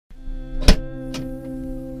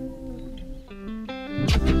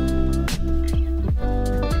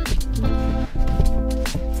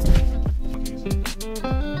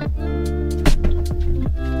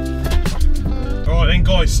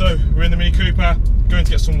guys, so we're in the Mini Cooper, going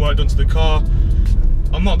to get some work done to the car.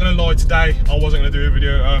 I'm not going to lie, today I wasn't going to do a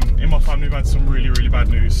video. In my family we've had some really bad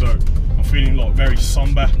news, so I'm feeling like very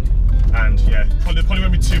somber. And yeah, probably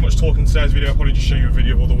won't be too much talking in today's video. I'll probably just show you a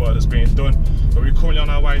video of all the work that's being done. But we're currently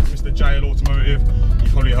on our way to Mr. JL Automotive.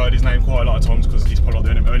 You've probably heard his name quite a lot of times because he's probably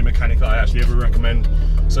like the only mechanic that I actually ever recommend.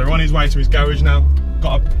 So we're on his way to his garage now.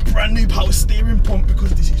 Got a brand new power steering pump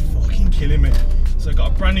because this is fucking killing me. So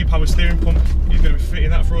got a brand new power steering pump. He's going to be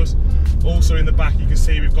fitting that for us. Also in the back you can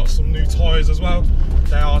see we've got some new tyres as well.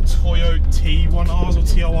 They are Toyo T1Rs or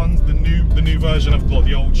TR1s, the new version of like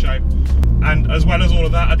the old shape. And as well as all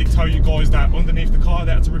of that, I did tell you guys that underneath the car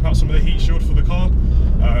they had to rip out some of the heat shield for the car.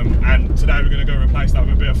 And today we're going to go replace that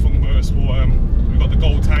with a bit of Funk Motorsport. We've got the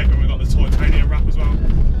gold tape and we've got the titanium wrap as well.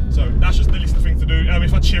 So that's just the list of things to do.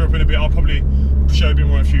 If I cheer up in a bit, I'll probably show a bit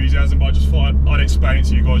more enthusiasm, but I just thought I'd explain it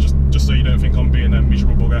to you guys just so you don't think I'm being a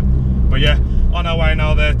miserable bugger. But yeah, on our way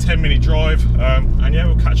now there, 10-minute drive, and yeah,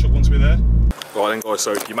 we'll catch up once we're there. Right then guys,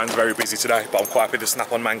 so your man's very busy today, but I'm quite happy the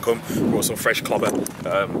snap-on man come, brought some fresh clobber.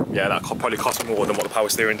 Yeah, that probably cost me more than what the power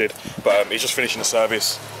steering did, but he's just finishing the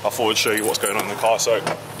service. I thought I'd show you what's going on in the car. So you've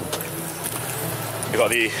got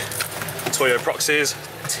the Toyo Proxys,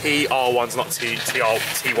 TR1s, not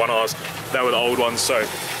T1Rs, they were the old ones. So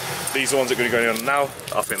these are the ones that are going to be going on now.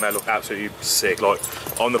 I think they look absolutely sick. Like,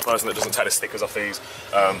 I'm the person that doesn't take the stickers off these.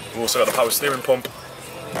 We've also got the power steering pump.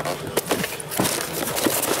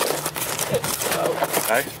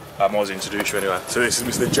 Okay, that was introduced anyway. So this is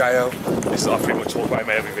Mr. JL. This is, I pretty much talk about him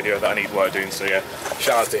in every video that I need work doing, so yeah,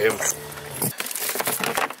 shout out to him.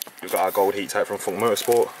 We've got our gold heat tape from Funk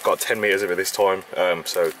Motorsport. Got 10 meters of it this time,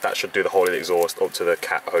 so that should do the whole of the exhaust up to the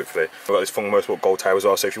cat, hopefully. We've got this Funk Motorsport gold tape as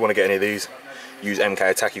well, so if you want to get any of these, use MK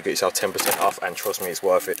Attack, you get yourself 10% off, and trust me, it's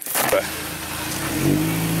worth it. But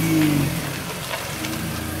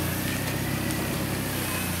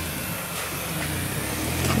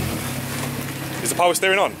is the power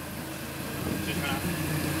steering on?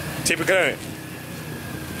 Typical, isn't it?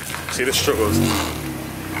 See the struggles.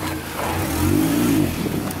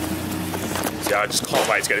 Yeah, I just can't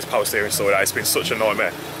wait to get this power steering sorted out. It's been such a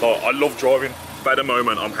nightmare. Like, I love driving, but at the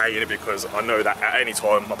moment I'm hating it because I know that at any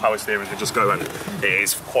time my power steering can just go, and it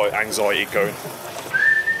is quite anxiety going.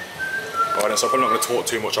 Alright, so I'm probably not going to talk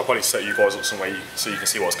too much. I'll probably set you guys up somewhere so you can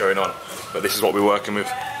see what's going on. But this is what we're working with.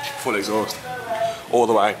 Full exhaust. All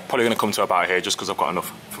the way. Probably going to come to about here just because I've got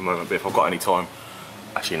enough for the moment. But if I've got any time,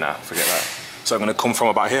 actually nah, forget that. So I'm going to come from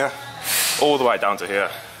about here, all the way down to here.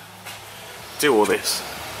 Do all this.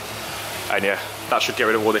 And yeah, that should get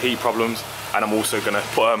rid of all the heat problems. And I'm also going to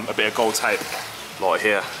put a bit of gold tape like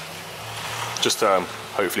here. Just to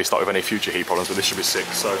hopefully start with any future heat problems, but this should be sick.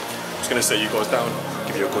 So I'm just going to set you guys down,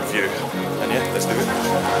 give you a good view. And yeah, let's do it.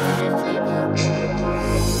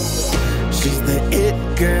 She's the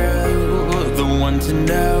it girl, the one to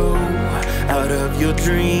know. Out of your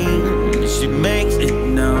dreams, she makes it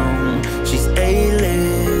known. She's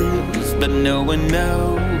A-list, but no one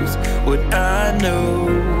knows what I know,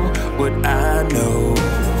 what I know.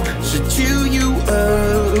 She'll chew you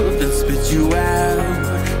up and spit you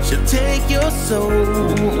out. She'll take your soul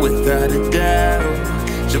without a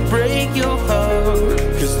doubt. She'll break your heart,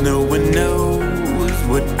 cause no one knows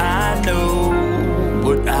what I know,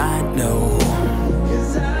 what I know.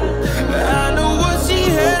 I know what she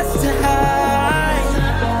has to hide.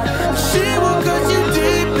 She will cut you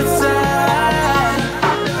deep inside.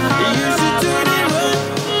 You should turn it up,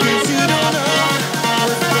 cause you don't know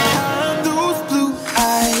what's behind those blue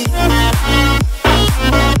eyes.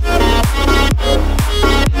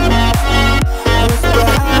 What's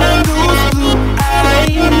behind those blue eyes?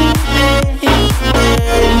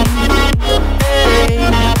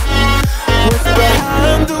 What's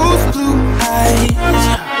behind those blue eyes?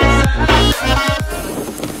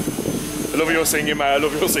 I love your singing, mate. I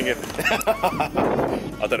love your singing.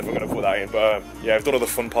 I don't know if I'm going to put that in, but yeah, I've done all the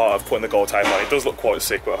fun part of putting the gold tape on. It does look quite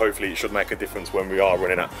sick, but hopefully it should make a difference when we are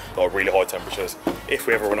running at like really high temperatures. If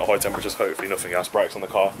we ever run at high temperatures, hopefully nothing else breaks on the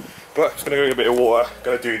car. But I'm just going to go get a bit of water.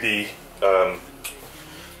 Going to do the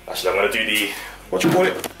actually I'm going to do the, what do you call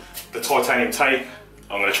it? The titanium tape.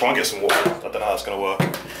 I'm going to try and get some water. I don't know how that's going to work.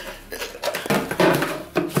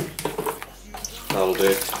 That'll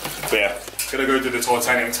do. But yeah, gonna go do the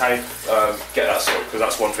titanium tape, get that sorted, because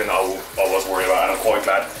that's one thing that I was worried about, and I'm quite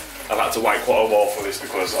glad I've had to wait quite a while for this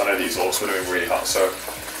because I know the exhaust would have been really hot. So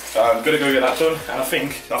I'm gonna go get that done, and I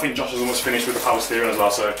think Josh is almost finished with the power steering as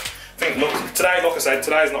well. So I think, look, today, like I said,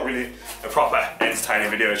 today is not really a proper entertaining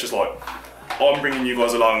video. It's just like I'm bringing you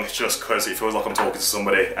guys along just because it feels like I'm talking to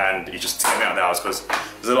somebody, and you just take me out of the house because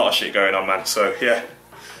there's a lot of shit going on, man. So yeah.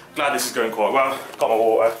 glad this is going quite well. Got my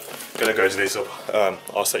water, gonna go to this up.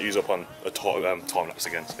 I'll set you up on a time lapse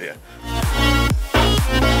again, so yeah.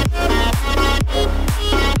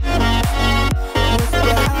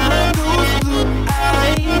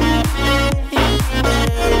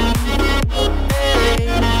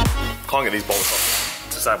 Can't get these bolts off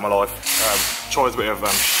to save my life. Tried a bit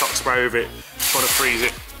of shock spray with it, trying to freeze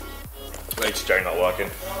it. HJ not working.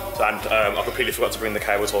 And I completely forgot to bring the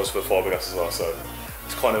cable ties for the fiberglass as well, so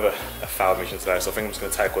it's kind of a failed mission today. So I think I'm just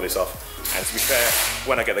going to take all this off. And to be fair,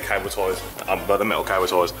 when I get the cable ties, the metal cable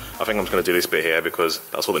ties, I think I'm just going to do this bit here because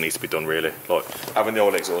that's all that needs to be done really. Like having the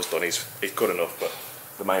old exhaust done is good enough, but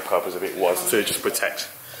the main purpose of it was to just protect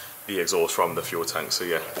the exhaust from the fuel tank. So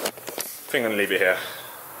yeah, I think I'm going to leave it here.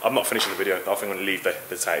 I'm not finishing the video. I think I'm going to leave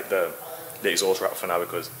the exhaust wrap for now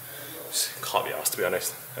because can't be asked, to be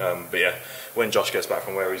honest. But yeah, when Josh gets back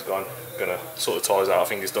from where he's gone, I'm gonna sort the tyres out. I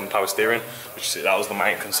think he's done power steering, which that was the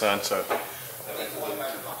main concern. So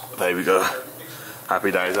there we go.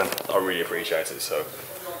 Happy days, and I really appreciate it. So I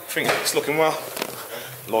think it's looking well.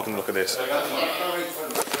 Liking the look of this.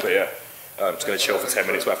 But yeah, I'm just gonna chill for 10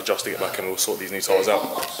 minutes, wait for Josh to get back, and we'll sort these new tyres out.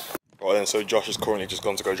 Right then, so Josh has currently just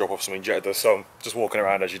gone to go drop off some injectors. So I'm just walking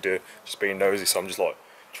around as you do, just being nosy. So I'm just like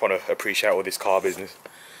trying to appreciate all this car business.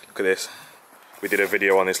 Look at this. We did a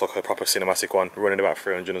video on this, like a proper cinematic one, running about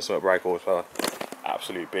 300 and something brake horsepower.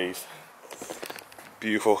 Absolute beast.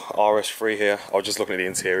 Beautiful RS3 here. I was just looking at the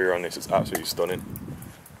interior on this, it's absolutely stunning.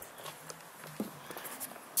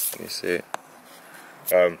 Can you see it?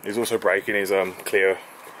 He's also braking his Clio.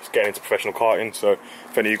 He's getting into professional karting, so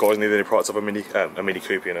if any of you guys need any parts of a Mini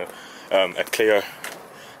Coupe, you know, a Clio,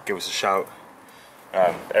 give us a shout.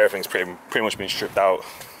 Everything's pretty much been stripped out.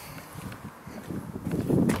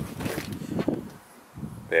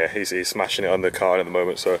 Yeah, he's smashing it on the car at the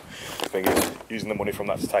moment, so I think he's using the money from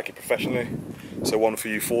that to take it professionally. So one for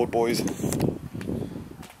you Ford boys.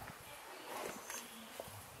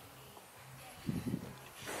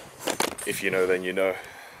 If you know, then you know.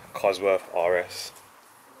 Cosworth RS,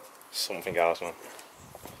 something else, man.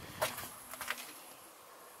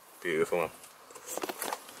 Beautiful, man.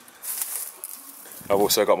 I've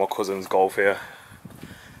also got my cousin's Golf here,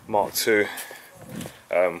 Mark II.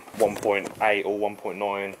 1.8 or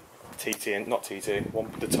 1.9 TT, not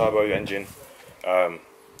TT, the turbo engine.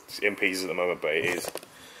 It's in pieces at the moment, but it is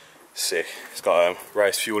sick. It's got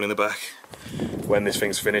race fuel in the back. When this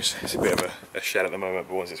thing's finished, it's a bit of a shed at the moment,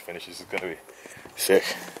 but once it's finished, it's going to be sick.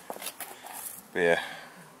 But yeah,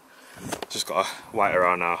 just got to wait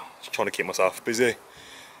around now, just trying to keep myself busy.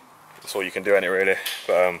 That's all you can do in it really.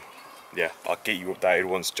 But yeah, I'll get you updated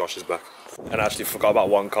once Josh is back. And I actually forgot about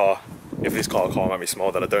one car. If this car can't make me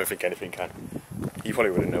smile, then I don't think anything can. You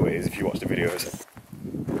probably wouldn't know what it is if you watch the videos.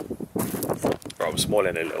 Right, I'm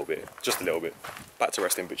smiling a little bit, just a little bit. Back to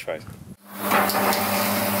resting bitch face.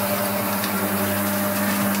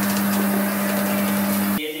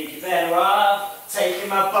 You think you're better off taking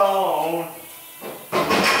my phone?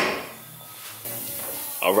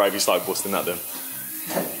 I'll rave you start busting that then.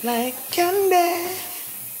 Like candy.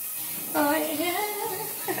 Oh yeah.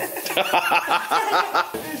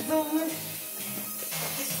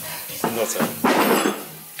 Not it.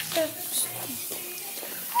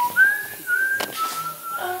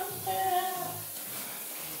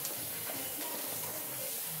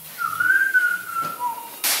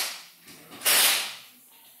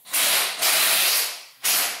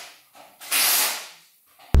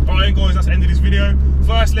 Alright guys, that's the end of this video.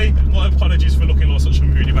 Firstly, my apologies for looking like such a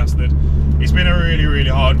moody bastard. It's been a really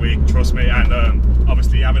hard week, trust me, and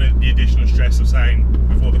obviously having the additional stress of saying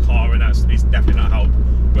before the car, and it's definitely not helped.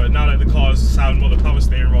 But now that the car's sound, well, the power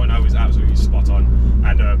steering right now is absolutely spot on,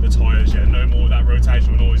 and the tyres, yeah, no more of that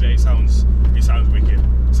rotational noise. It sounds wicked.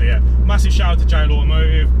 So yeah, massive shout out to Jail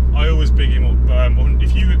Automotive. I always big him up.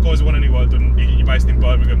 If you guys want any work done, you're based in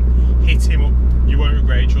Birmingham, hit him up. You won't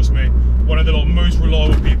regret it, trust me. One of the most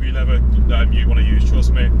reliable people you'll ever you want to use,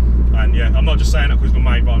 trust me. And yeah, I'm not just saying that because he's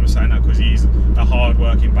my mate, but I'm just saying that because he's a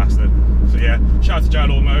hard-working bastard. So yeah, shout out to Jail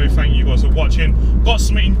Automotive. Thank you guys for watching. Got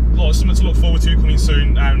something to look forward to coming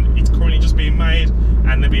soon, and it's currently just being made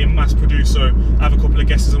and they're being mass produced. So I have a couple of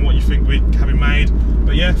guesses on what you think we're having made.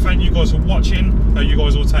 But yeah, thank you guys for watching. You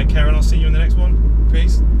guys all take care, and I'll see you in the next one.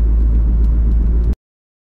 Peace.